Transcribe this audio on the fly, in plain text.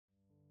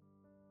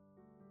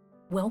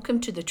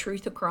Welcome to the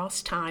Truth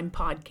Across Time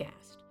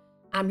podcast.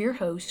 I'm your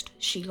host,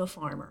 Shelia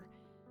Farmer.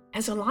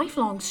 As a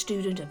lifelong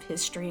student of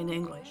history and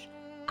English,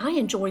 I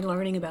enjoy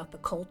learning about the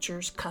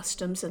cultures,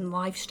 customs, and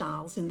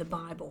lifestyles in the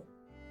Bible.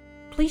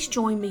 Please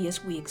join me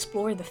as we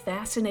explore the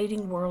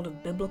fascinating world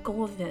of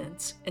biblical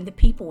events and the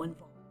people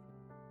involved.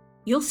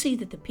 You'll see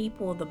that the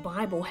people of the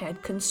Bible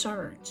had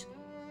concerns,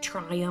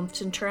 triumphs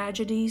and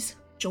tragedies,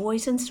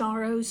 joys and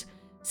sorrows,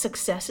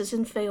 successes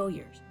and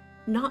failures,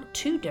 not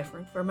too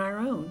different from our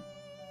own.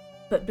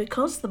 But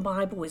because the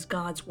Bible is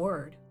God's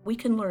Word, we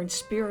can learn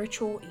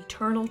spiritual,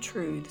 eternal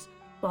truths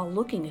while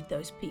looking at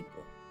those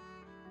people.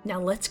 Now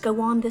let's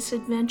go on this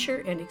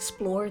adventure and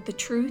explore the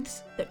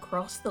truths that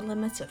cross the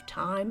limits of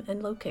time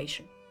and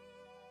location.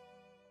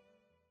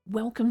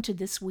 Welcome to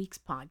this week's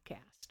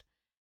podcast.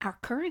 Our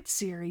current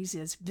series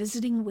is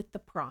Visiting with the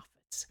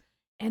Prophets,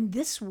 and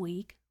this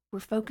week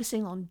we're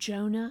focusing on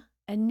Jonah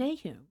and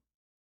Nahum.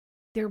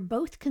 They're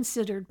both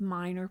considered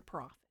minor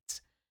prophets.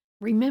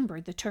 Remember,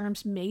 the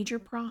terms major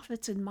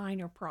prophets and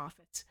minor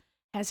prophets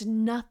has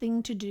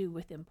nothing to do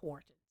with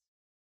importance.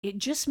 It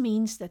just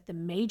means that the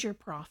major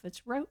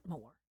prophets wrote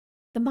more.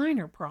 The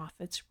minor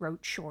prophets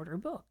wrote shorter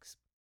books.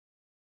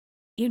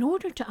 In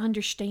order to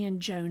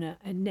understand Jonah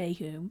and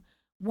Nahum,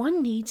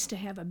 one needs to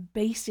have a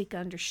basic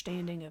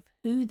understanding of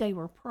who they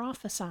were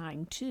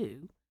prophesying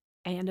to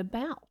and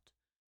about.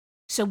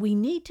 So we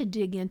need to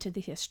dig into the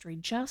history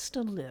just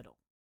a little.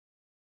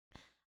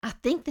 I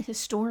think the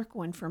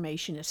historical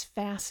information is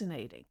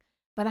fascinating,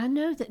 but I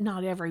know that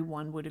not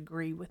everyone would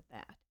agree with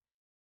that.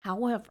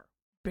 However,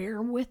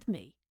 bear with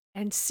me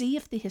and see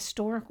if the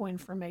historical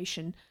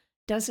information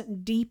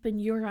doesn't deepen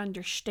your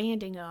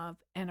understanding of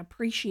and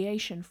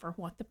appreciation for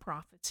what the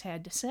prophets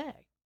had to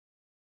say.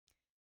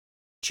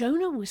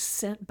 Jonah was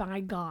sent by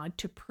God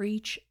to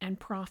preach and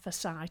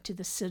prophesy to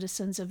the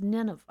citizens of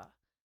Nineveh,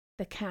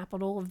 the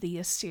capital of the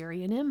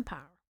Assyrian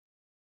Empire.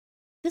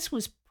 This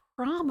was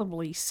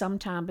probably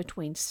sometime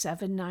between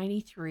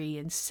 793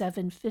 and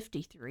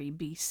 753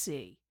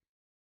 BC.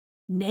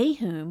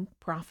 Nahum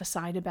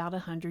prophesied about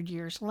 100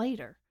 years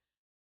later,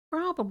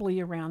 probably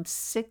around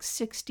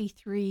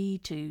 663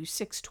 to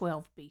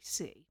 612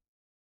 BC.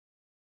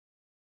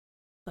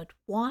 But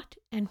what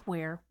and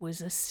where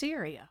was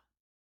Assyria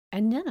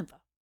and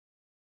Nineveh?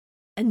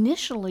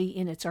 Initially,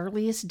 in its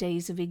earliest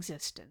days of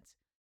existence,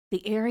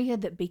 the area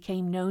that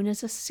became known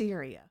as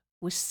Assyria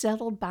was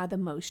settled by the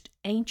most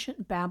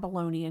ancient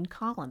Babylonian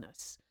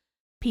colonists,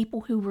 people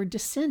who were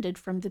descended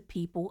from the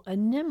people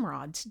in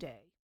Nimrod's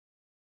day.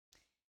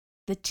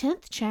 The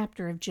 10th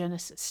chapter of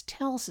Genesis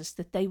tells us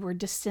that they were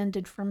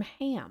descended from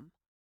Ham,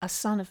 a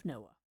son of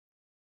Noah.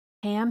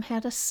 Ham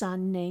had a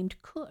son named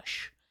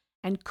Cush,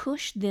 and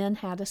Cush then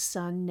had a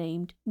son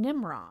named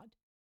Nimrod.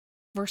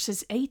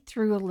 Verses 8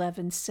 through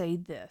 11 say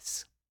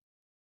this: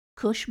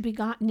 Cush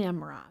begot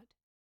Nimrod.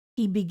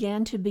 He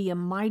began to be a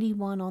mighty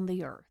one on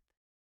the earth.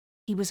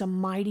 He was a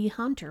mighty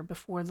hunter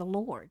before the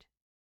Lord.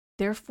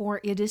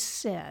 Therefore it is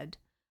said,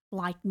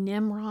 like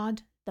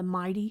Nimrod, the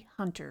mighty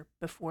hunter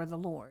before the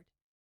Lord.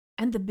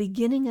 And the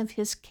beginning of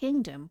his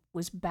kingdom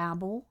was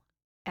Babel,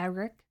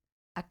 Erech,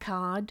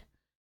 Akkad,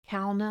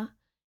 Calneh,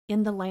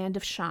 in the land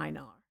of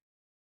Shinar.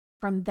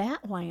 From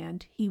that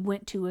land he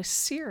went to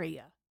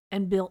Assyria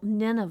and built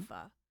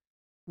Nineveh,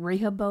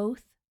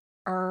 Rehoboth,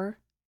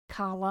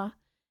 Calah,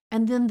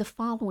 and then the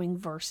following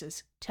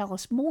verses tell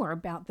us more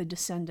about the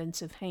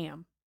descendants of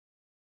Ham.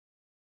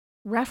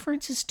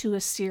 References to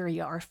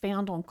Assyria are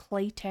found on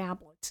clay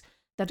tablets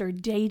that are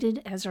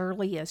dated as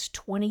early as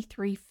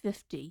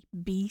 2350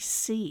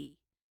 BC.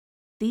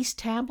 These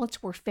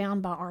tablets were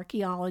found by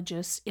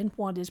archaeologists in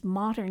what is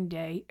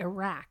modern-day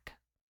Iraq.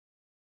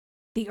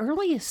 The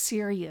early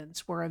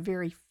Assyrians were a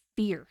very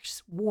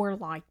fierce,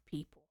 warlike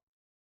people.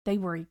 They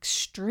were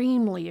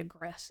extremely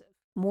aggressive,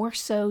 more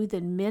so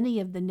than many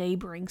of the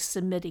neighboring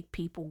Semitic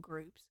people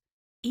groups,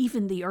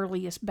 even the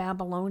earliest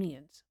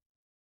Babylonians.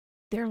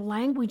 Their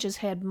languages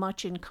had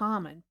much in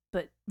common,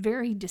 but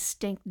very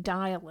distinct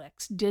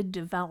dialects did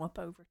develop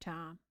over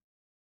time.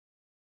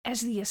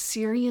 As the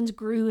Assyrians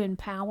grew in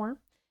power,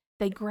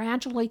 they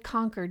gradually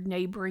conquered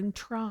neighboring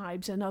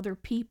tribes and other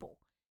people,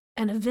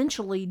 and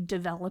eventually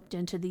developed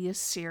into the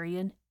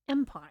Assyrian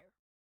Empire.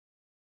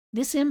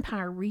 This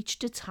empire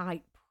reached its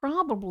height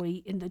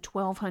probably in the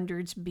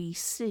 1200s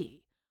BC,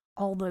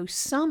 although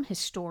some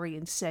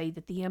historians say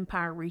that the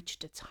empire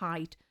reached its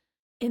height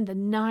in the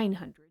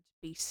 900s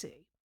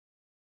BC.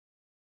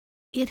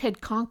 It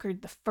had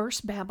conquered the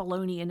first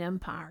Babylonian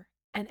Empire,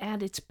 and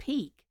at its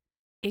peak,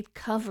 it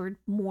covered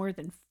more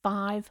than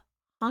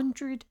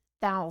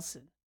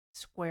 500,000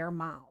 square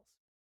miles.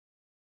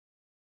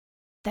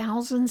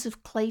 Thousands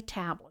of clay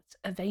tablets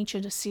of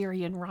ancient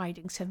Assyrian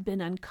writings have been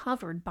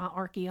uncovered by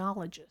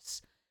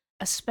archaeologists,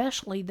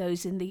 especially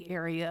those in the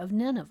area of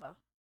Nineveh.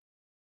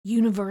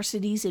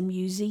 Universities and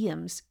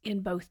museums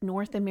in both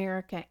North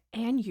America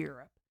and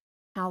Europe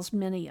house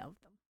many of them.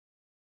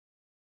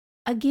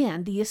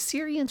 Again, the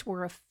Assyrians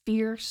were a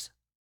fierce,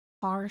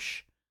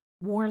 harsh,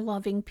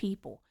 war-loving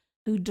people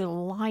who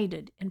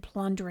delighted in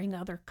plundering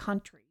other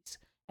countries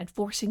and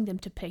forcing them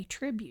to pay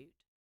tribute.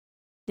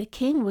 The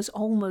king was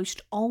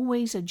almost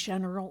always a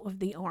general of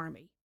the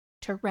army,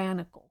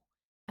 tyrannical,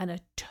 and a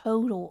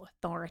total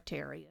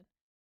authoritarian.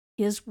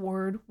 His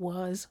word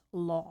was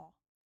law.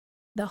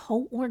 The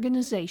whole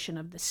organization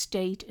of the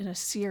state in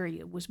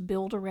Assyria was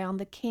built around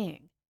the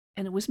king,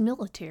 and it was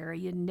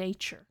military in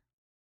nature.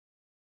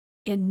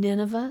 In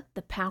Nineveh,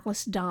 the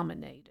palace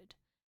dominated,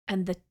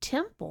 and the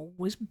temple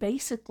was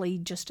basically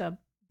just a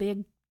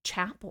big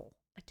chapel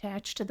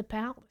attached to the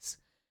palace.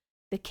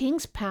 The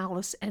king's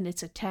palace and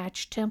its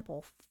attached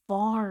temple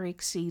far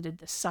exceeded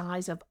the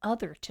size of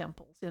other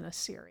temples in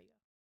Assyria.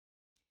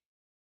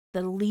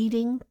 The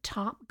leading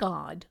top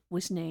god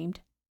was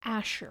named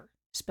Ashur,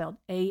 spelled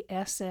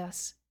Asshur.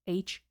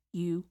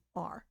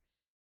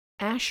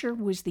 Ashur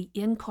was the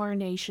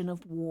incarnation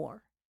of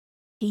war.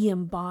 He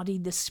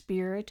embodied the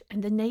spirit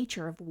and the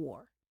nature of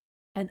war,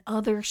 and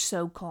other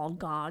so-called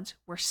gods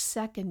were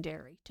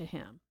secondary to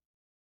him.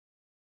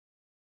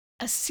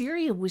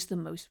 Assyria was the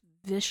most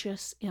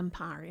vicious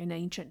empire in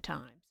ancient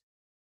times.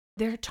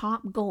 Their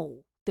top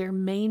goal, their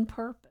main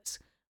purpose,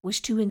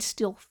 was to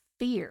instill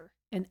fear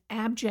and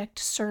abject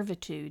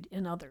servitude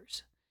in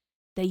others.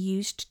 They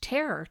used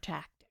terror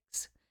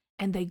tactics,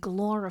 and they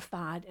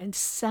glorified and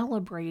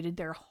celebrated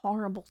their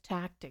horrible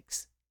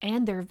tactics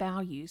and their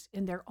values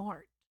in their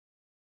art.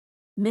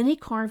 Many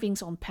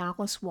carvings on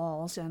palace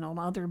walls and on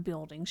other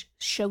buildings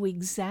show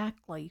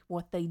exactly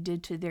what they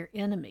did to their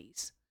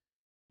enemies,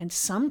 and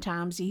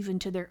sometimes even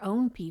to their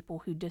own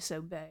people who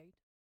disobeyed.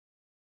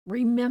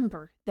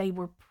 Remember, they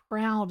were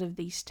proud of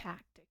these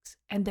tactics,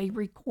 and they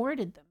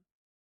recorded them,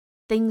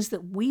 things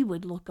that we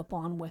would look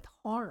upon with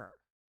horror,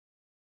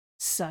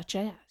 such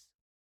as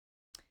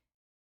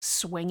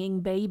swinging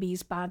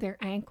babies by their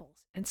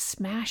ankles and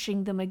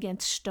smashing them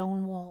against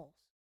stone walls,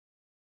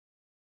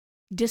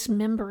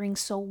 dismembering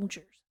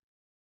soldiers.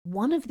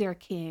 One of their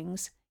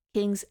kings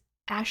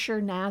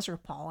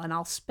Ashurnasirpal, and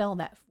I'll spell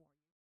that for you,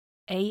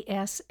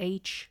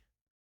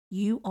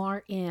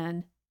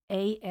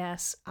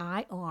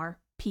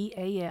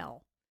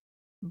 Ashurnasirpal,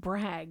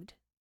 bragged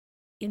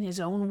in his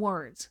own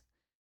words,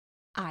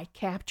 "I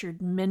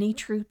captured many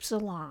troops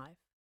alive.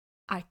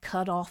 I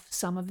cut off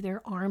some of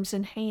their arms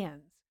and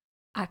hands.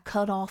 I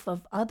cut off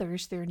of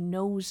others their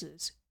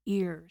noses,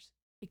 ears,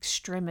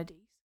 extremities.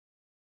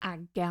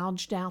 I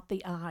gouged out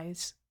the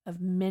eyes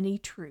of many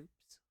troops."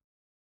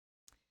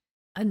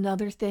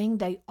 Another thing,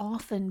 they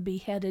often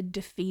beheaded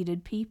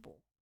defeated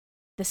people.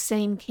 The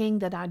same king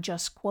that I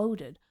just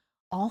quoted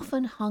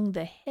often hung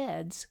the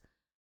heads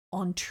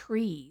on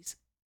trees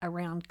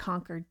around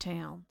conquered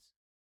towns.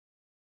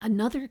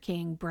 Another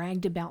king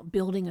bragged about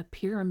building a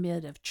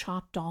pyramid of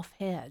chopped off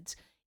heads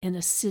in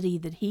a city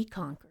that he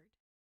conquered.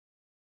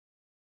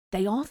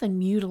 They often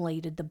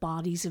mutilated the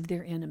bodies of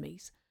their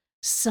enemies.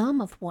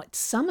 Some of what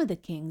some of the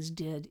kings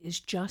did is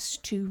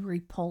just too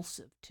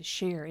repulsive to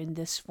share in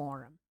this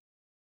forum.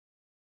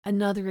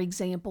 Another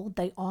example,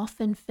 they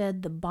often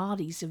fed the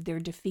bodies of their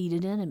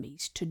defeated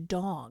enemies to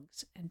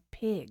dogs and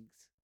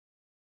pigs.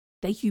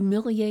 They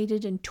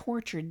humiliated and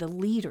tortured the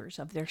leaders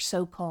of their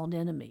so-called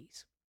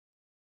enemies.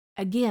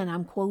 Again,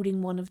 I'm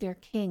quoting one of their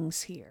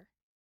kings here.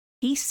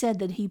 He said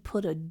that he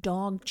put a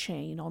dog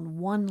chain on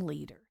one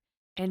leader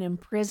and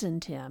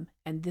imprisoned him,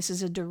 and this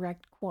is a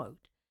direct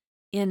quote,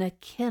 in a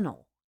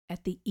kennel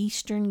at the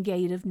eastern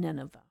gate of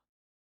Nineveh.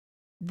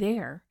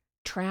 There,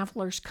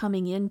 travelers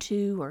coming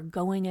into or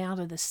going out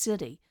of the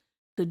city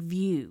could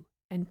view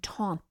and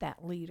taunt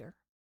that leader.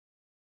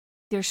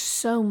 There's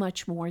so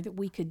much more that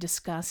we could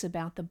discuss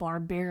about the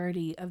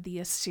barbarity of the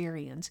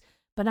Assyrians,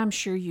 but I'm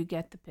sure you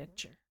get the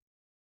picture.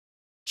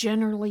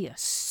 Generally a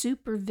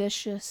super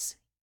vicious,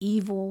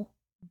 evil,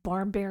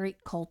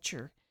 barbaric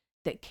culture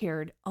that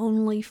cared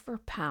only for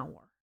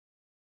power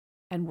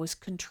and was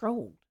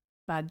controlled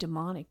by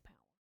demonic power.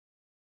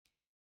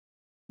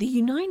 The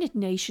United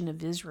Nation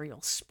of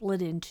Israel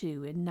split in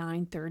two in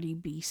 930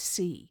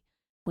 BC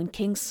when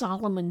King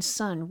Solomon's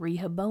son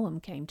Rehoboam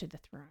came to the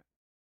throne.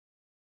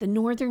 The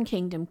northern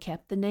kingdom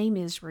kept the name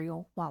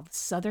Israel, while the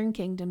southern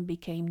kingdom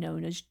became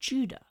known as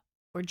Judah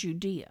or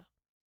Judea.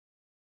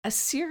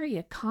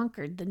 Assyria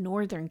conquered the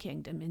northern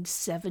kingdom in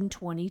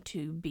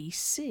 722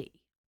 BC.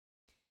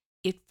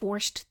 It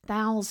forced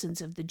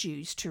thousands of the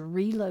Jews to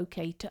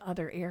relocate to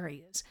other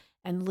areas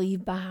and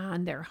leave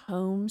behind their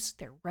homes,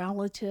 their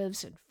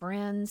relatives and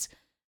friends,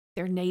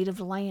 their native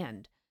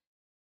land.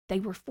 They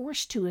were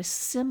forced to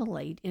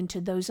assimilate into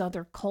those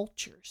other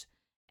cultures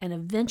and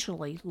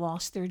eventually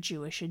lost their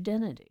Jewish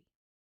identity.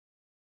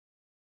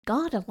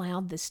 God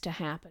allowed this to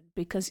happen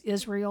because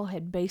Israel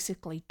had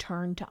basically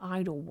turned to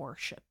idol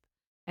worship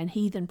and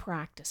heathen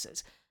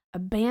practices,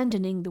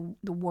 abandoning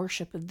the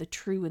worship of the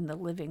true and the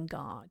living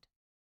God.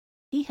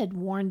 He had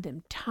warned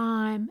them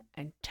time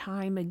and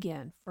time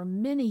again for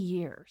many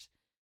years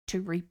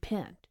to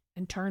repent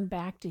and turn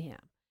back to him,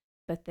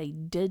 but they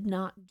did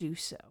not do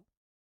so.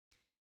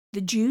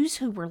 The Jews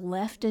who were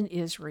left in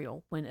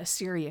Israel when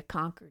Assyria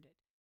conquered it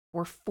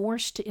were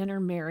forced to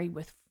intermarry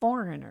with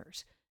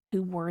foreigners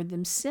who were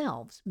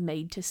themselves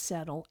made to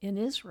settle in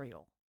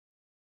Israel.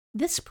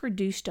 This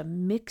produced a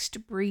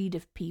mixed breed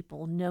of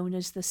people known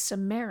as the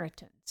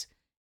Samaritans,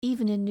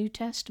 even in New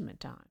Testament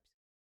times.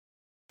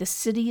 The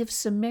city of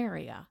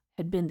Samaria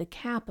had been the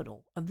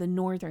capital of the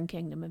northern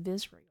kingdom of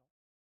Israel.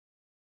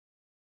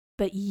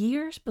 But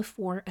years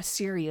before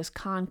Assyria's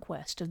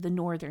conquest of the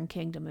northern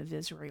kingdom of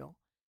Israel,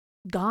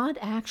 God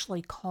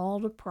actually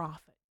called a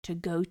prophet to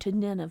go to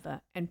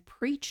Nineveh and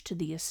preach to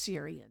the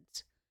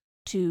Assyrians,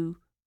 to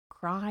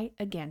cry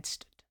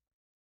against it.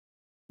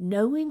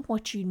 Knowing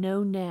what you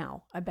know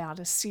now about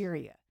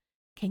Assyria,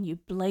 can you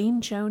blame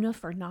Jonah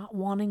for not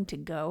wanting to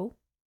go?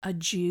 A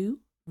Jew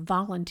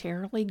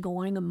voluntarily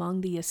going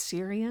among the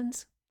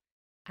Assyrians?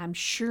 I'm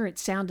sure it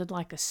sounded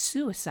like a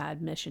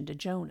suicide mission to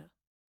Jonah.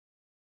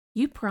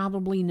 You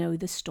probably know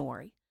the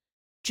story.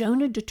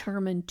 Jonah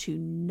determined to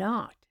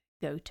not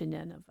go to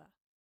Nineveh,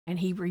 and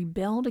he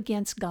rebelled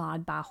against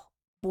God by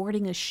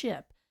boarding a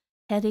ship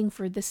heading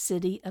for the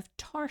city of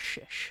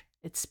Tarshish.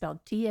 It's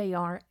spelled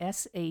Tarshish.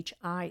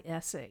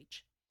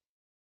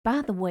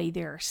 By the way,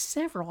 there are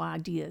several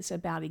ideas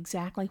about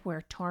exactly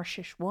where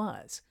Tarshish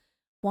was,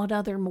 what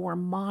other more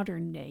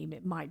modern name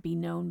it might be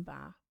known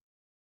by.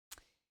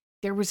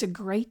 There was a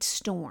great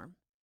storm.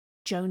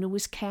 Jonah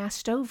was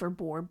cast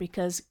overboard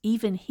because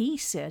even he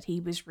said he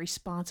was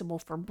responsible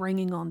for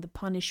bringing on the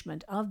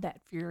punishment of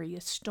that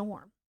furious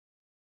storm.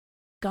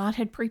 God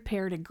had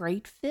prepared a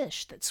great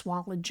fish that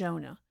swallowed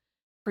Jonah,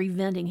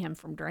 preventing him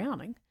from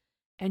drowning,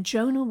 and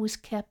Jonah was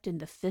kept in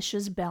the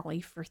fish's belly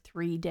for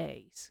 3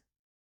 days.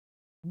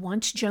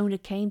 Once Jonah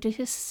came to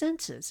his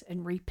senses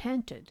and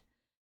repented,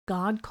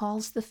 God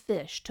caused the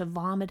fish to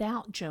vomit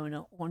out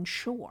Jonah on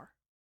shore.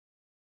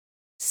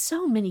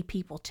 So many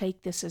people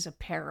take this as a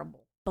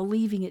parable,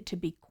 believing it to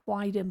be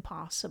quite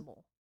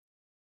impossible.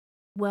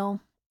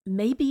 Well,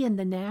 maybe in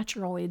the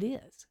natural it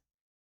is,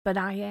 but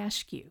I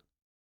ask you,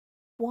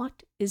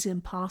 what is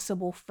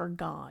impossible for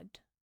God,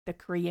 the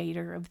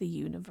creator of the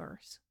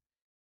universe,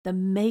 the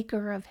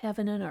maker of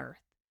heaven and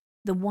earth,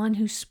 the one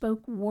who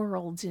spoke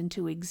worlds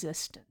into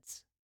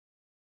existence?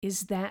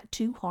 Is that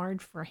too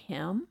hard for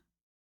him?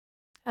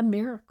 A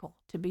miracle,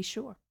 to be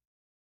sure.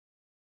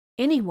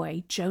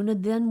 Anyway, Jonah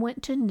then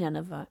went to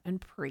Nineveh and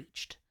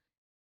preached.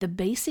 The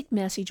basic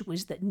message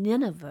was that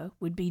Nineveh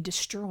would be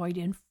destroyed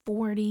in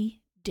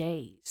 40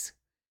 days.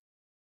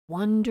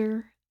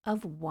 Wonder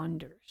of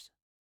wonders.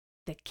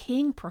 The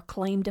king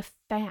proclaimed a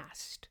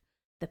fast.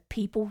 The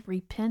people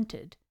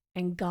repented,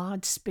 and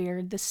God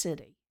spared the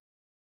city.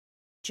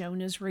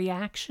 Jonah's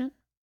reaction?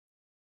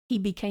 He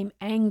became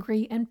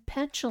angry and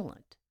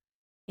petulant.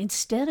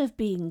 Instead of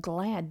being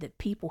glad that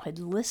people had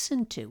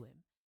listened to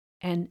him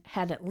and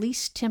had at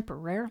least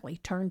temporarily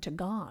turned to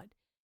God,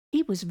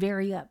 he was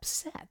very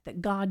upset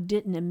that God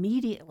didn't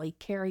immediately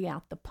carry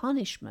out the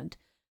punishment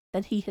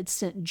that he had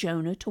sent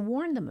Jonah to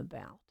warn them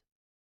about.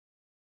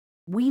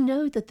 We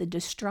know that the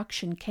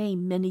destruction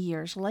came many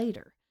years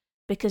later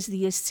because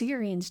the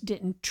Assyrians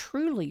didn't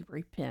truly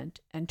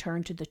repent and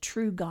turn to the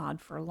true God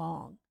for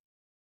long.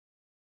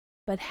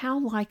 But how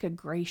like a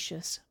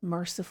gracious,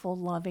 merciful,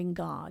 loving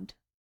God.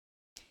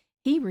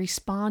 He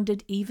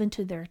responded even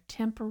to their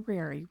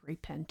temporary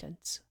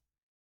repentance.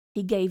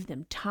 He gave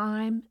them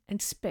time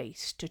and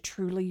space to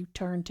truly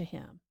turn to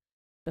him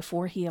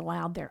before he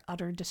allowed their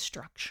utter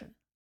destruction.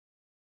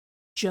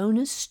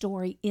 Jonah's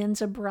story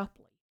ends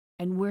abruptly,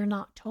 and we're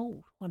not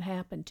told what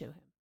happened to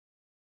him.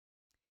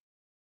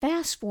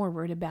 Fast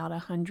forward about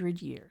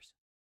 100 years.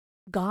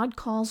 God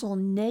calls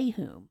on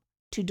Nahum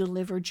to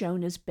deliver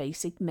Jonah's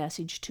basic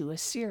message to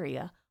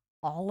Assyria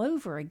all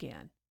over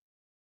again.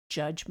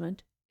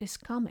 Judgment is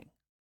coming.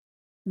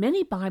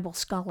 Many Bible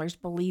scholars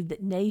believe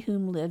that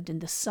Nahum lived in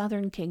the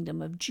southern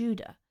kingdom of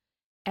Judah,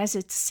 as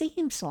it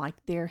seems like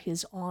they're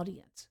his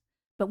audience,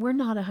 but we're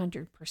not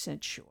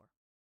 100% sure.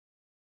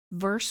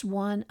 Verse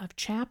 1 of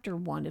chapter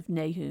 1 of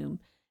Nahum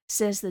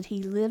says that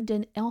he lived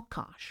in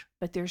Elkosh,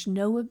 but there's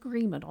no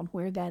agreement on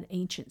where that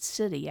ancient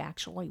city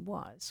actually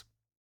was.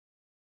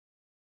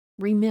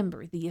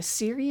 Remember, the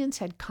Assyrians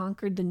had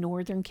conquered the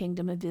northern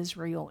kingdom of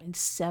Israel in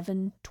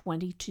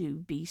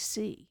 722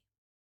 BC.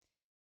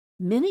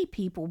 Many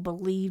people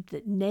believed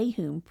that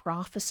Nahum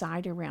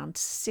prophesied around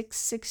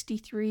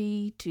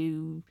 663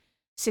 to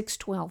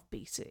 612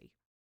 BC.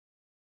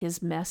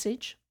 His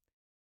message?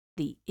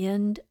 The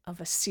end of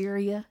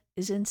Assyria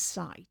is in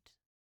sight.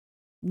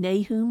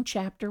 Nahum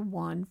chapter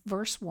 1,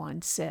 verse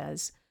 1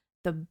 says,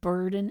 the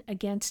burden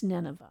against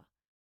Nineveh,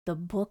 the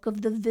book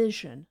of the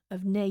vision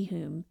of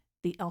Nahum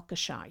the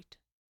Elkoshite.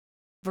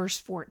 Verse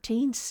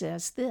 14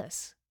 says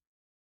this,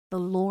 the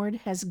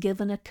Lord has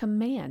given a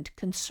command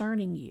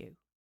concerning you.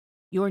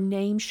 Your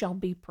name shall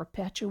be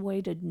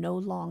perpetuated no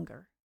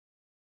longer.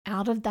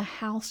 Out of the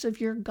house of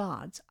your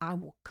gods I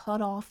will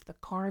cut off the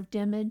carved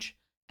image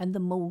and the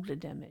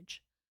molded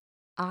image.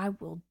 I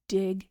will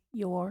dig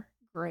your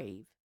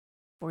grave,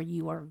 for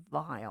you are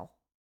vile.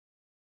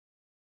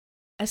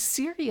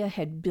 Assyria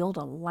had built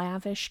a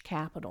lavish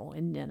capital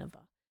in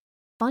Nineveh,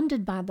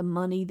 funded by the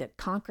money that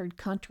conquered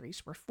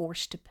countries were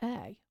forced to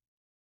pay.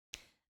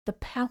 The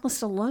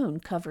palace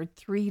alone covered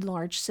 3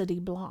 large city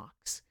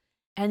blocks,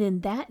 And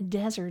in that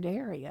desert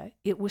area,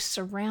 it was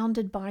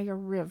surrounded by a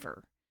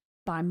river,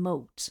 by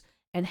moats,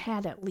 and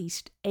had at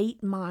least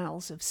 8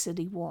 miles of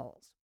city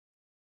walls.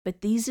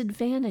 But these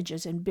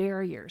advantages and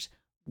barriers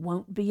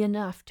won't be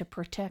enough to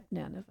protect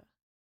Nineveh.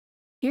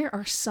 Here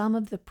are some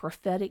of the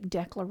prophetic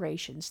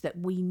declarations that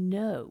we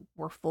know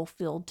were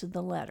fulfilled to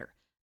the letter.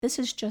 This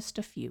is just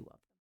a few of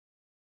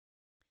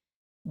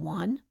them.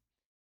 1.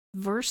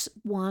 Verse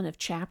 1 of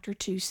chapter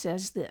 2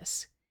 says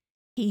this: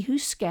 He who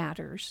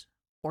scatters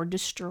or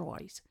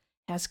destroys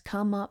has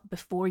come up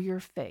before your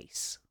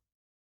face.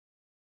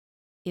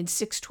 In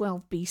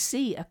 612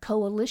 BC, a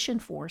coalition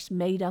force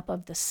made up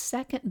of the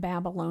second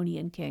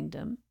Babylonian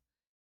kingdom,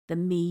 the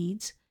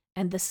Medes,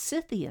 and the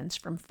Scythians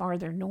from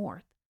farther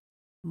north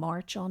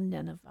march on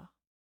Nineveh.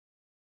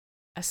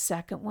 A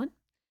second one,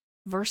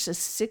 verses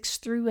 6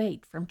 through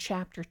 8 from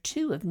chapter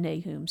 2 of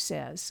Nahum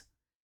says,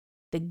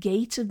 The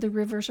gates of the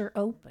rivers are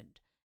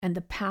opened, and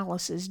the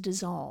palaces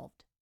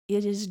dissolved.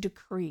 It is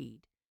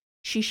decreed.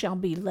 She shall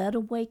be led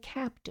away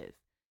captive.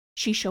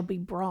 She shall be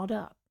brought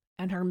up,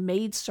 and her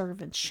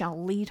maidservants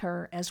shall lead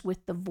her as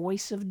with the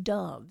voice of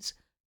doves,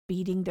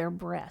 beating their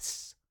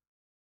breasts.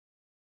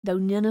 Though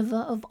Nineveh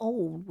of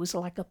old was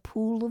like a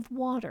pool of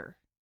water,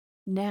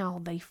 now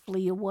they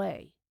flee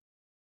away.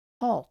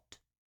 Halt,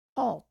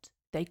 halt,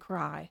 they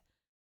cry,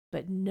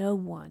 but no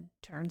one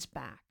turns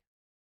back.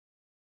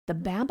 The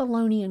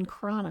Babylonian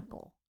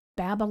Chronicle,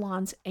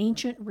 Babylon's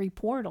ancient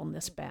report on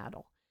this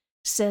battle,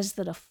 says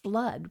that a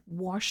flood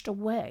washed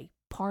away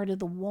part of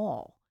the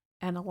wall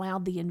and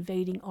allowed the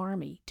invading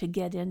army to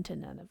get into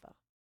Nineveh.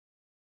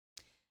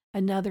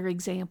 Another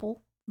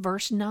example,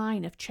 verse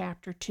 9 of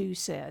chapter 2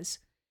 says,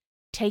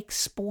 Take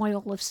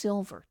spoil of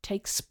silver,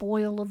 take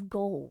spoil of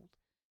gold.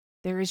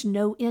 There is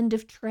no end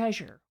of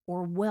treasure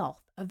or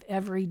wealth of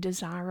every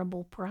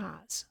desirable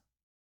prize.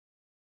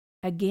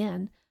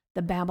 Again,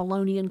 the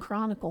Babylonian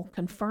Chronicle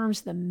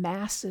confirms the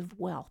massive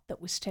wealth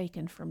that was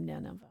taken from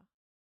Nineveh.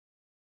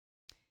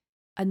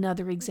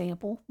 Another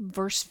example,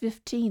 verse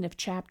 15 of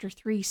chapter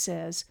 3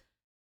 says,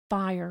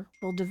 Fire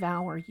will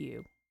devour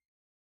you.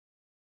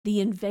 The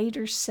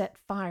invaders set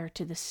fire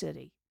to the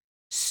city,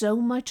 so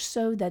much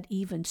so that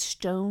even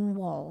stone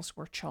walls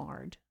were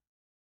charred.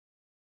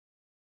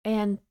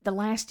 And the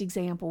last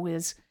example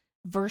is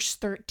verse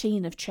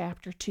 13 of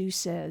chapter 2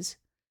 says,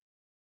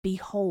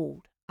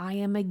 Behold, I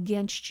am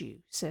against you,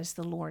 says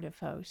the Lord of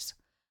hosts.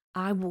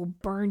 I will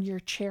burn your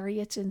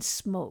chariots in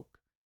smoke,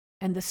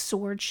 and the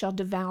sword shall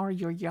devour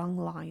your young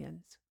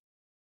lions.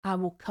 I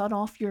will cut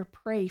off your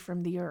prey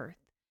from the earth,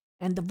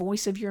 and the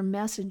voice of your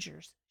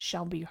messengers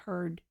shall be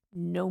heard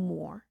no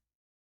more.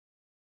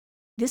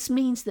 This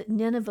means that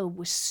Nineveh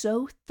was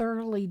so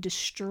thoroughly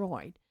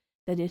destroyed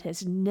that it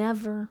has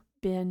never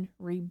been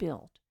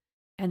rebuilt,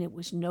 and it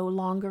was no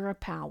longer a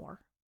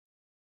power.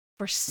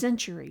 For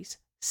centuries,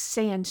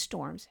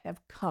 sandstorms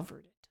have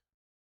covered it.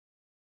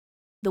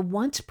 The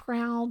once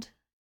proud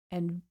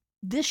and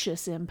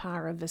vicious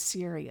empire of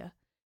Assyria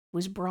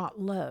was brought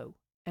low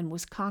and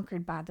was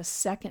conquered by the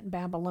Second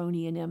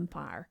Babylonian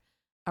Empire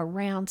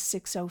around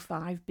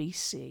 605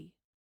 BC.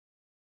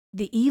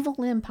 The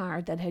evil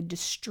empire that had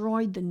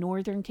destroyed the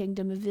northern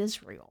kingdom of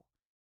Israel,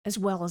 as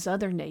well as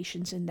other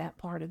nations in that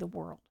part of the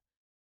world,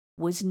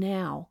 was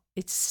now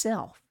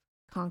itself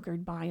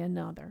conquered by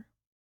another.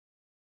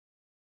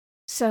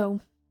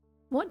 So,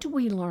 what do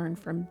we learn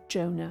from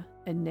Jonah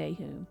and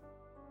Nahum?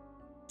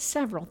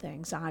 Several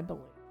things, I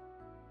believe,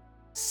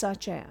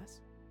 such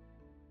as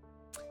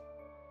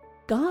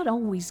God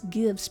always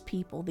gives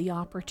people the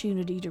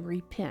opportunity to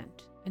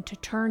repent and to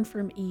turn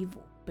from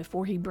evil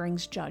before he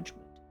brings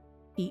judgment.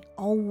 He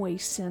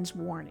always sends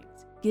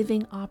warnings,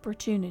 giving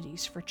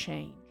opportunities for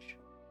change.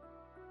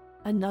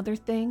 Another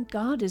thing,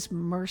 God is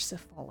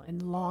merciful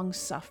and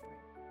long-suffering,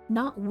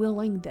 not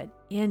willing that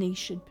any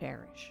should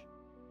perish.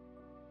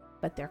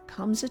 But there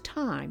comes a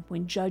time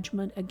when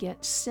judgment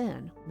against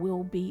sin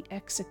will be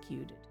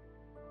executed.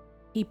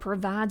 He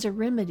provides a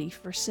remedy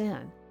for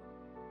sin,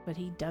 but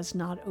he does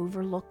not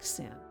overlook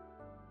sin.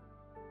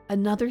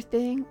 Another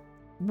thing,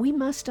 we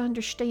must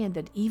understand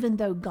that even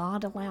though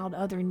God allowed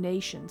other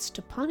nations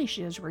to punish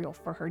Israel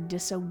for her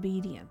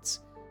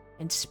disobedience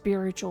and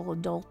spiritual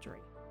adultery,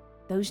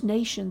 those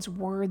nations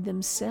were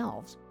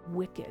themselves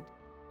wicked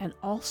and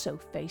also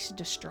faced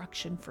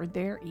destruction for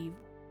their evil.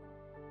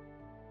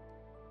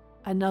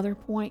 Another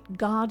point,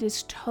 God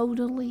is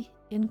totally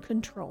in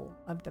control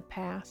of the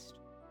past,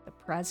 the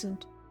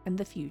present, and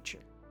the future.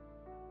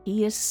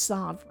 He is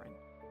sovereign.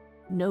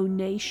 No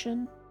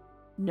nation,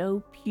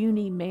 no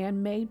puny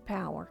man-made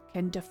power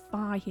can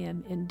defy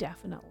him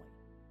indefinitely,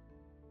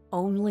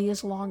 only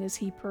as long as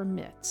he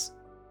permits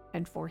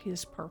and for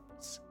his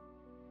purpose.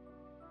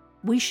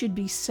 We should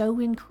be so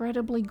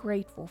incredibly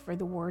grateful for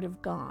the Word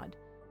of God,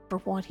 for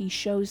what he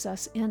shows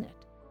us in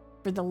it,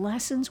 for the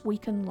lessons we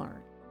can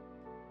learn.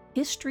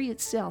 History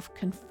itself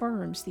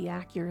confirms the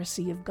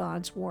accuracy of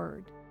God's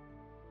Word.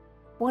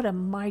 What a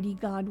mighty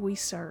God we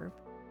serve,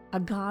 a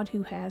God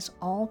who has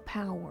all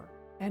power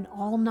and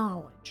all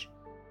knowledge,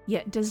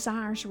 yet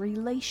desires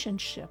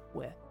relationship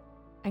with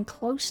and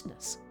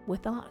closeness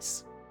with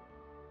us.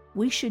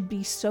 We should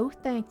be so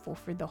thankful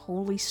for the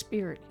Holy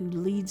Spirit who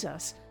leads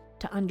us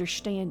to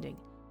understanding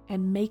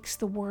and makes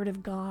the Word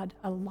of God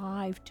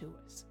alive to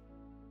us.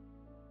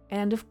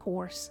 And of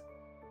course,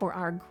 for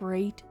our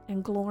great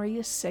and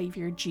glorious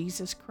Savior,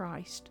 Jesus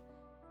Christ,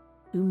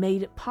 who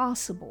made it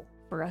possible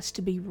for us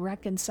to be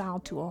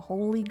reconciled to a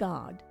holy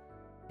God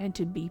and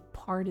to be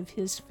part of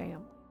His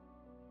family.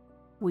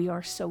 We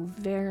are so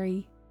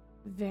very,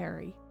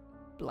 very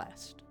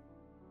blessed.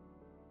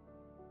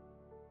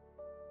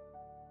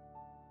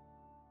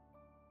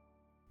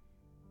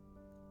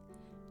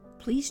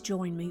 Please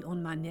join me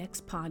on my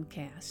next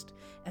podcast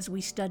as we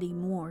study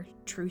more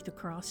truth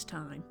across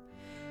time.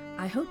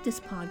 I hope this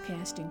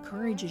podcast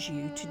encourages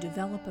you to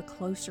develop a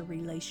closer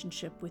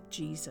relationship with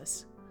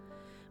Jesus.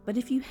 But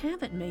if you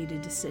haven't made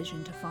a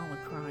decision to follow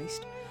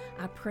Christ,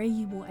 I pray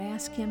you will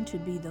ask Him to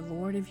be the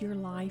Lord of your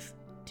life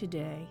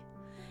today.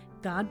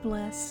 God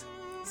bless.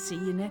 See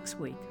you next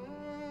week.